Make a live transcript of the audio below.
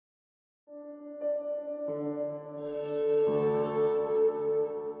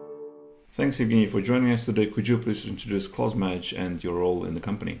Thanks, Evgeny, for joining us today. Could you please introduce Clausematch and your role in the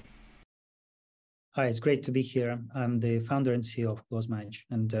company? Hi, it's great to be here. I'm the founder and CEO of Clausematch,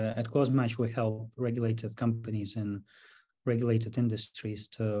 and at Clausematch we help regulated companies in regulated industries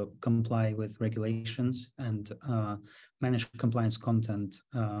to comply with regulations and manage compliance content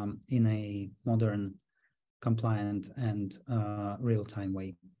in a modern, compliant, and real-time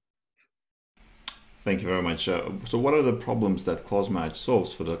way. Thank you very much. So what are the problems that Clausematch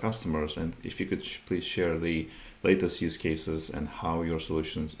solves for the customers? And if you could please share the latest use cases and how your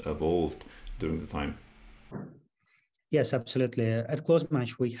solutions evolved during the time. Yes, absolutely. At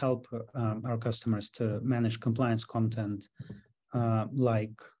Clausematch, we help our customers to manage compliance content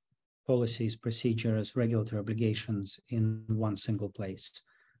like policies, procedures, regulatory obligations in one single place,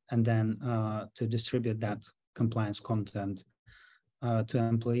 and then to distribute that compliance content to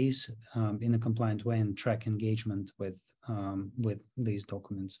employees in a compliant way and track engagement with these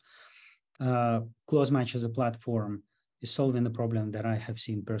documents. Clausematch as a platform is solving the problem that I have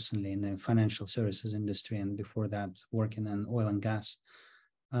seen personally in the financial services industry, and before that working in oil and gas.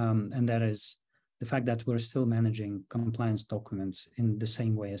 And that is the fact that we're still managing compliance documents in the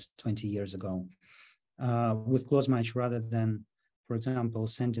same way as 20 years ago. With Clausematch, rather than, for example,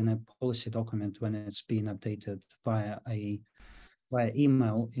 sending a policy document when it's being updated via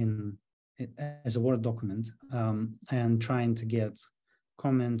email as a Word document, and trying to get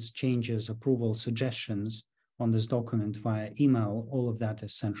comments, changes, approval, suggestions on this document via email, all of that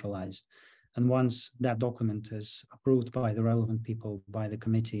is centralized. And once that document is approved by the relevant people, by the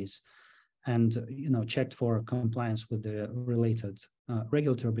committees, and checked for compliance with the related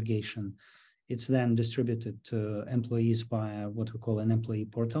regulatory obligation, it's then distributed to employees via what we call an employee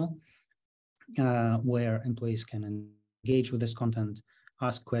portal, where employees can engage with this content,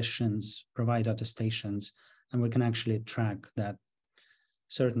 ask questions, provide attestations, and we can actually track that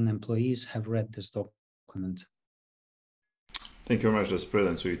certain employees have read this document. Thank you very much. That's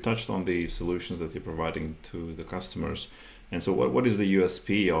brilliant. So you touched on the solutions that you're providing to the customers. And so what is the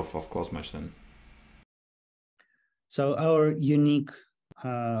USP of Clausematch then? So our unique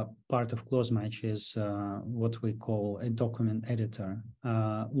part of Clausematch is what we call a document editor.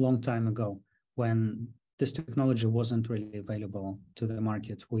 Long time ago, when this technology wasn't really available to the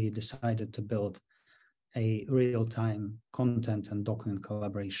market, we decided to build a real-time content and document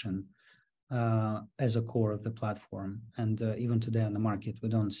collaboration as a core of the platform. And even today on the market, we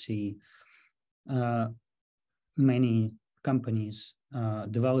don't see many companies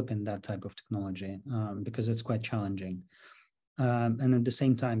developing that type of technology because it's quite challenging. And at the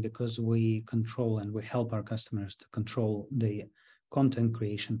same time, because we control and we help our customers to control the content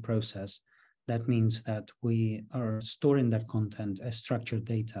creation process, that means that we are storing that content as structured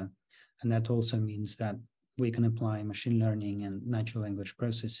data. And that also means that we can apply machine learning and natural language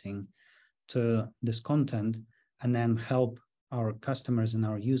processing to this content and then help our customers and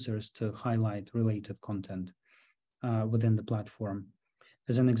our users to highlight related content within the platform.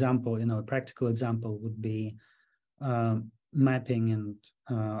 As an example, a practical example would be mapping and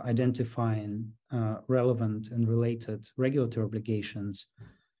identifying relevant and related regulatory obligations,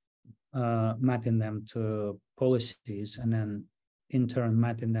 mapping them to policies, and then in turn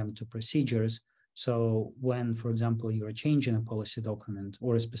mapping them to procedures. So when, for example, you're changing a policy document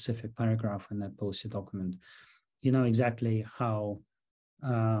or a specific paragraph in that policy document, you know exactly how,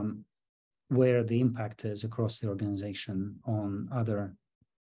 where the impact is across the organization on other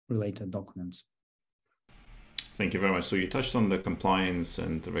related documents. Thank you very much. So you touched on the compliance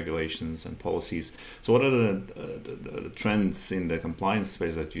and the regulations and policies. So what are the trends in the compliance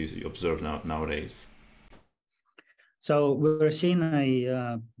space that you observe nowadays? So we're seeing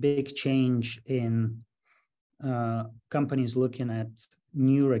a big change in companies looking at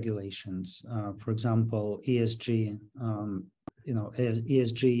new regulations. For example, ESG,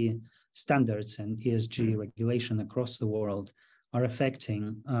 ESG standards and ESG regulation across the world are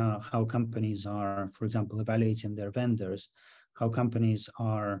affecting how companies are, for example, evaluating their vendors, how companies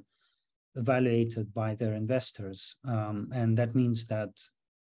are evaluated by their investors. And that means that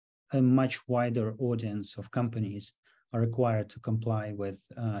a much wider audience of companies are required to comply with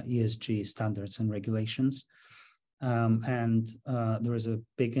ESG standards and regulations. And there is a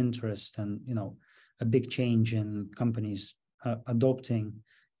big interest and, a big change in companies adopting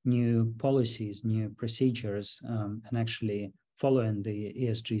new policies, new procedures, and actually following the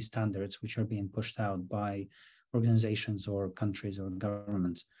ESG standards, which are being pushed out by organizations or countries or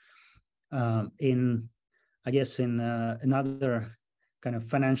governments. In another kind of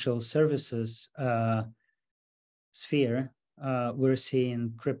financial services sphere, we're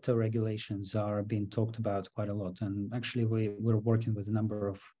seeing crypto regulations are being talked about quite a lot. And actually, we're working with a number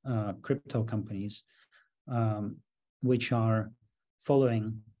of crypto companies which are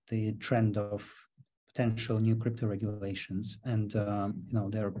following the trend of potential new crypto regulations, and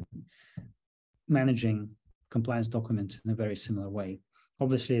they're managing compliance documents in a very similar way.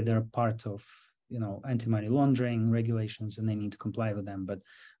 Obviously, they're part of anti-money laundering regulations, and they need to comply with them. But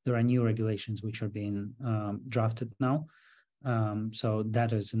there are new regulations which are being drafted now. So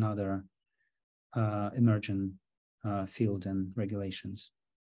that is another emerging field and regulations.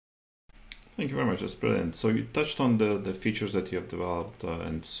 Thank you very much. That's brilliant. So you touched on the features that you have developed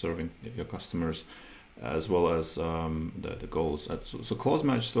and serving your customers, as well as the goals. So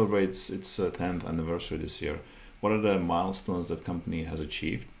Clausematch celebrates its 10th anniversary this year. What are the milestones that company has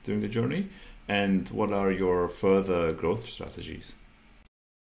achieved during the journey, and what are your further growth strategies?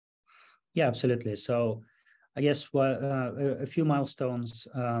 Yeah, absolutely. So I guess a few milestones.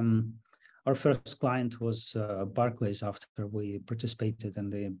 Our first client was Barclays after we participated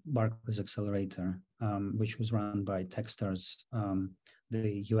in the Barclays Accelerator, which was run by Techstars,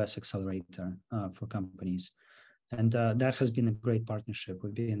 the US accelerator for companies. And that has been a great partnership.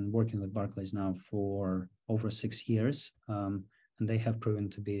 We've been working with Barclays now for over 6 years, and they have proven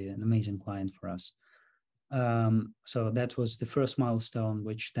to be an amazing client for us. So that was the first milestone,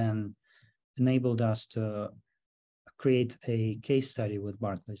 which then enabled us to create a case study with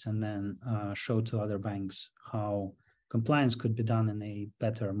Barclays and then show to other banks how compliance could be done in a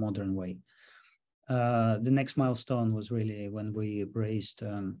better, modern way. The next milestone was really when we raised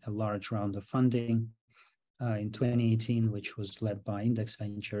a large round of funding in 2018, which was led by Index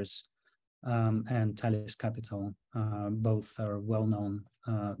Ventures and Thales Capital. Both are well-known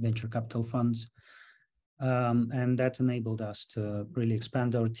venture capital funds. And that enabled us to really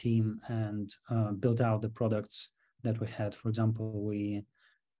expand our team and build out the products that we had. For example, we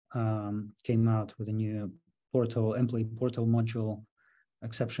came out with a new employee portal module,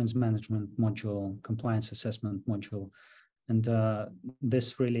 exceptions management module, compliance assessment module. And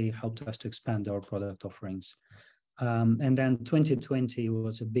this really helped us to expand our product offerings. And then 2020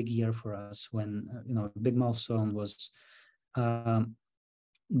 was a big year for us when, a big milestone was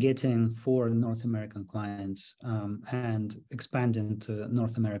getting 4 North American clients and expanding to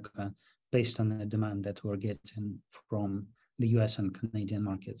North America based on the demand that we're getting from the US and Canadian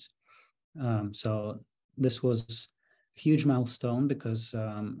markets. So this was a huge milestone because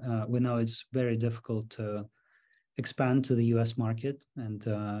we know it's very difficult to expand to the US market, and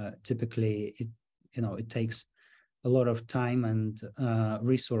typically it takes a lot of time and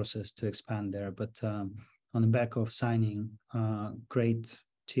resources to expand there. But on the back of signing great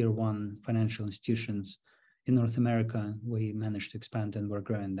tier 1 financial institutions in North America, we managed to expand, and we're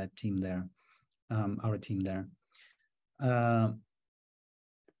growing that team there, our team there.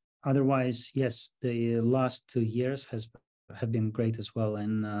 Otherwise, yes, the last 2 years have been great as well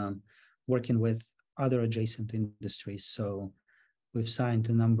in working with other adjacent industries. So we've signed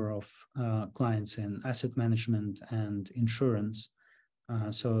a number of clients in asset management and insurance.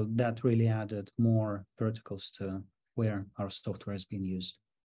 So that really added more verticals to where our software is being used.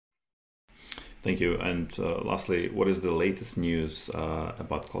 Thank you. And lastly, what is the latest news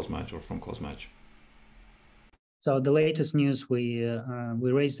about Clausematch or from Clausematch? So the latest news, we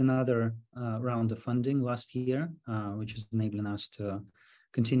raised another round of funding last year, which is enabling us to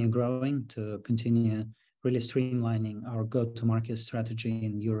continue growing, to continue really streamlining our go-to-market strategy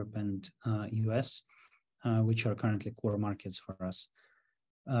in Europe and US, which are currently core markets for us.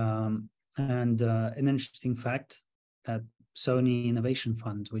 And an interesting fact that Sony Innovation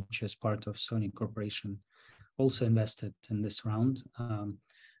Fund, which is part of Sony Corporation, also invested in this round.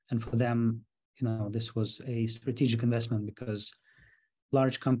 And for them, this was a strategic investment because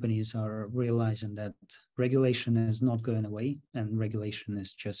large companies are realizing that regulation is not going away, and regulation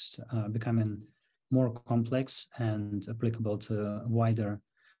is just becoming more complex and applicable to wider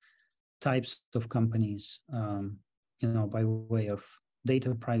types of companies, by way of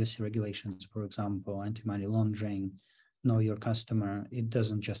data privacy regulations, for example, anti-money laundering, know your customer. It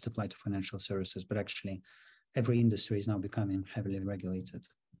doesn't just apply to financial services, but actually every industry is now becoming heavily regulated.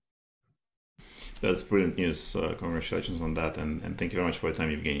 That's brilliant news. Congratulations on that. And thank you very much for your time,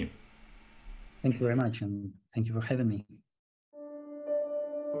 Evgeny. Thank you very much. And thank you for having me.